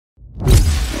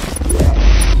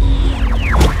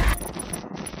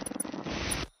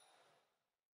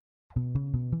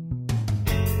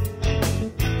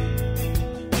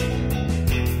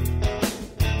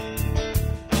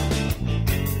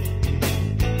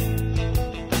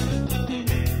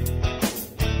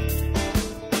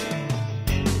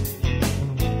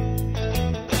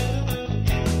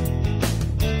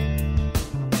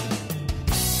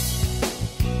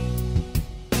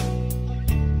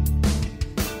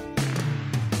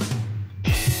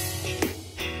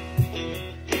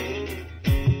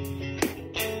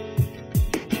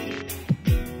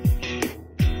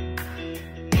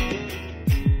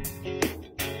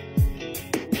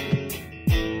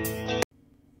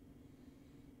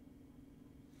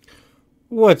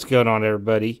What's going on,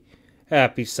 everybody?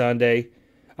 Happy Sunday.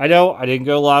 I know I didn't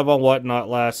go live on Whatnot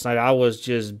last night. I was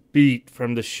just beat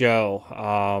from the show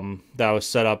that was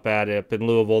set up up in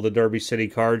Louisville, the Derby City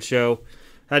Card Show.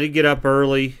 Had to get up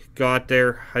early, got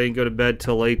there. I didn't go to bed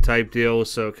till late type deal,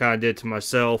 so kind of did it to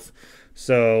myself.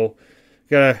 So,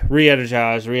 gotta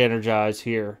re-energize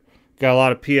here. Got a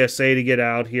lot of PSA to get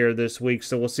out here this week,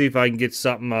 so we'll see if I can get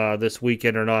something this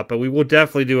weekend or not. But we will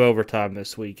definitely do overtime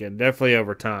this weekend. Definitely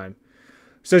overtime.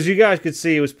 So as you guys could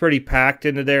see, it was pretty packed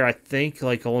into there. I think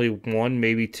like only one,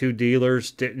 maybe two dealers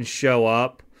didn't show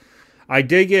up. I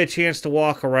did get a chance to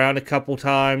walk around a couple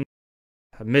times.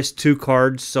 I missed two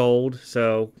cards sold,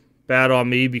 so bad on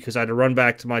me because I had to run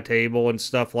back to my table and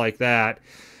stuff like that.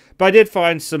 But I did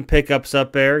find some pickups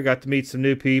up there. Got to meet some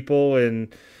new people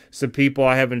and some people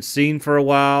I haven't seen for a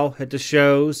while at the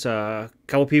shows. A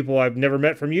couple people I've never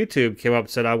met from YouTube came up and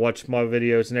said I watched my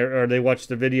videos or they watched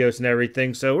the videos and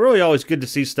everything. So really always good to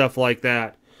see stuff like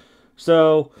that.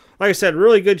 So like I said,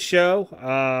 really good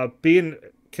show.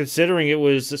 Considering it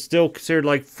was still considered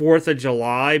like 4th of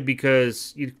July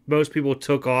because most people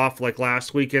took off like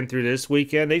last weekend through this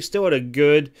weekend. They still had a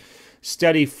good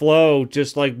steady flow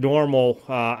just like normal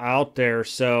out there.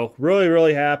 So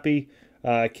really happy.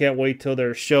 I can't wait till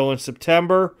their show in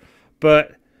September.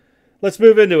 But let's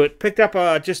move into it. Picked up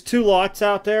just two lots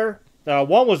out there.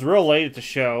 One was real late at the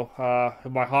show.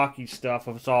 My hockey stuff,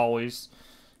 as always.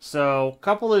 So a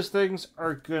couple of those things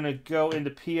are going to go into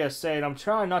PSA. And I'm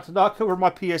trying not to knock over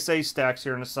my PSA stacks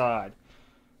here on the side.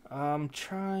 I'm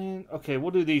trying. Okay, we'll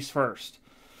do these first.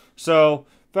 So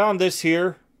found this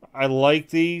here. I like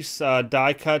these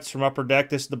die cuts from Upper Deck.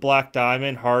 This is the Black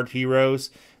Diamond Hard Heroes.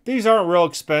 These aren't real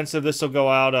expensive. This will go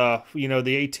out, the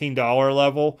 $18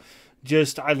 level.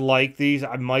 Just, I like these.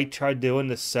 I might try doing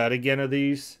the set again of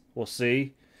these. We'll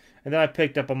see. And then I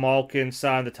picked up a Malkin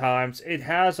Sign of the Times. It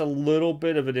has a little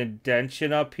bit of an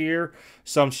indentation up here,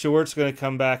 so I'm sure it's going to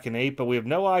come back in 8, but we have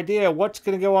no idea what's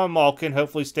going to go on Malkin.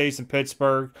 Hopefully stays in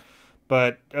Pittsburgh.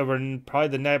 But over probably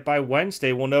the net by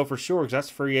Wednesday, we'll know for sure because that's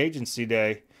free agency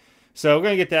day. So we're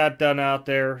going to get that done out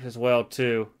there as well,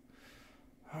 too.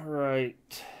 All right.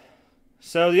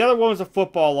 So the other one was a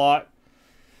football lot.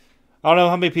 I don't know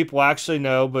how many people actually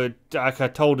know, but I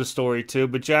told the story too.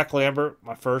 But Jack Lambert,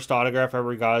 my first autograph I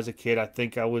ever got as a kid, I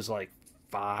think I was like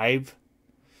 5.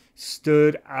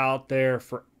 Stood out there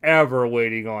forever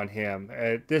waiting on him.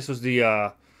 This was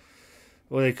the,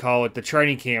 what do they call it? The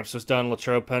training camps was done in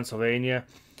Latrobe, Pennsylvania.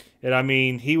 And I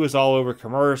mean, he was all over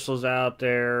commercials out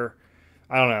there.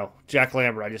 I don't know. Jack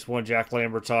Lambert. I just won Jack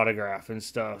Lambert's autograph and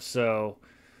stuff. So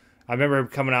I remember him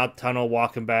coming out the tunnel,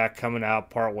 walking back, coming out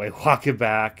partway, walking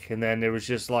back. And then there was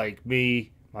just like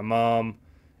me, my mom,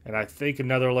 and I think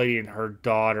another lady and her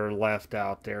daughter left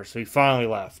out there. So he finally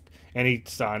left, and he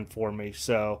signed for me.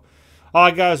 So all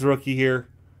I got is rookie here.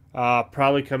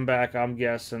 Probably come back, I'm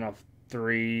guessing, a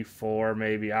 3, 4,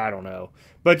 maybe. I don't know.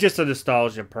 But just a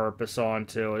nostalgia purpose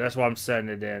onto it. That's why I'm setting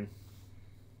it in.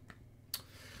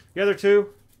 The other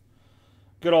two,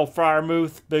 good old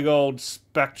Friarmouth, big old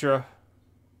Spectra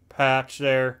patch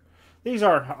there. These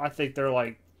are, I think they're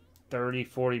like 30,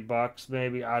 40 bucks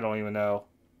maybe. I don't even know.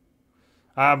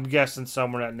 I'm guessing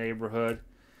somewhere in that neighborhood.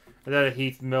 And then a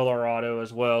Heath Miller auto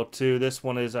as well too. This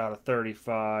one is out of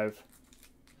 35.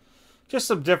 Just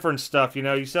some different stuff,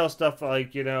 you sell stuff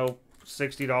like,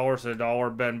 $60 at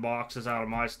 $1 Ben boxes out of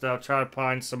my stuff. Try to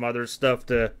find some other stuff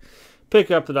to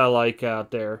pick up that I like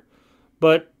out there.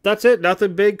 But that's it.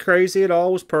 Nothing big, crazy at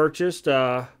all was purchased.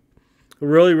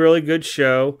 Really good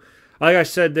show. Like I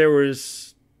said, there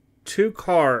was 2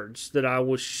 cards that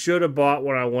I should have bought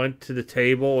when I went to the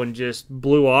table and just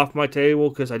blew off my table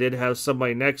because I did have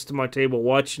somebody next to my table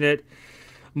watching it.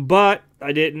 But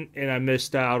I didn't, and I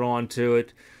missed out onto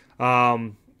it.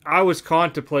 I was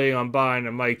contemplating on buying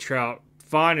a Mike Trout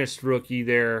finest rookie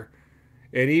there.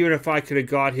 And even if I could have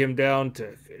got him down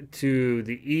to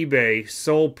the eBay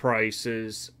sold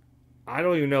prices, I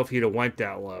don't even know if he'd have went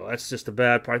that low. That's just a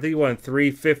bad part. I think he went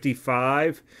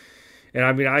 $355. And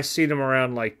I mean, I seen him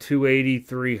around like $280,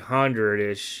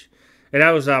 $300-ish. And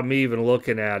that was not me even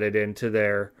looking at it into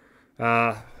there.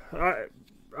 I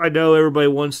know everybody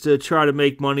wants to try to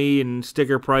make money and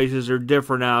sticker prices are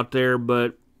different out there,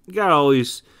 but you got to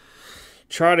always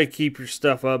try to keep your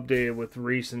stuff updated with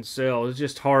recent sales. It's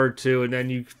just hard to, and then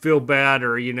you feel bad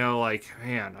or, like,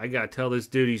 man, I got to tell this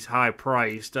dude he's high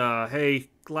priced. Hey,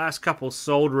 last couple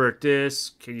sold were at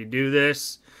this. Can you do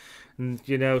this? And,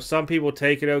 some people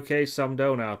take it okay, some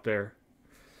don't out there.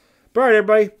 But all right,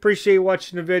 everybody, appreciate you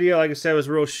watching the video. Like I said, it was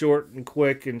real short and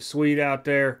quick and sweet out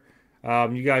there.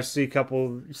 You guys seen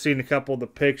a couple of the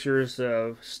pictures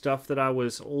of stuff that I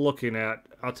was looking at.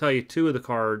 I'll tell you, 2 of the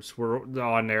cards were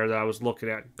on there that I was looking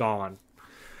at gone.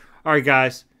 All right,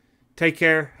 guys. Take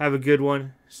care. Have a good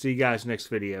one. See you guys next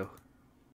video.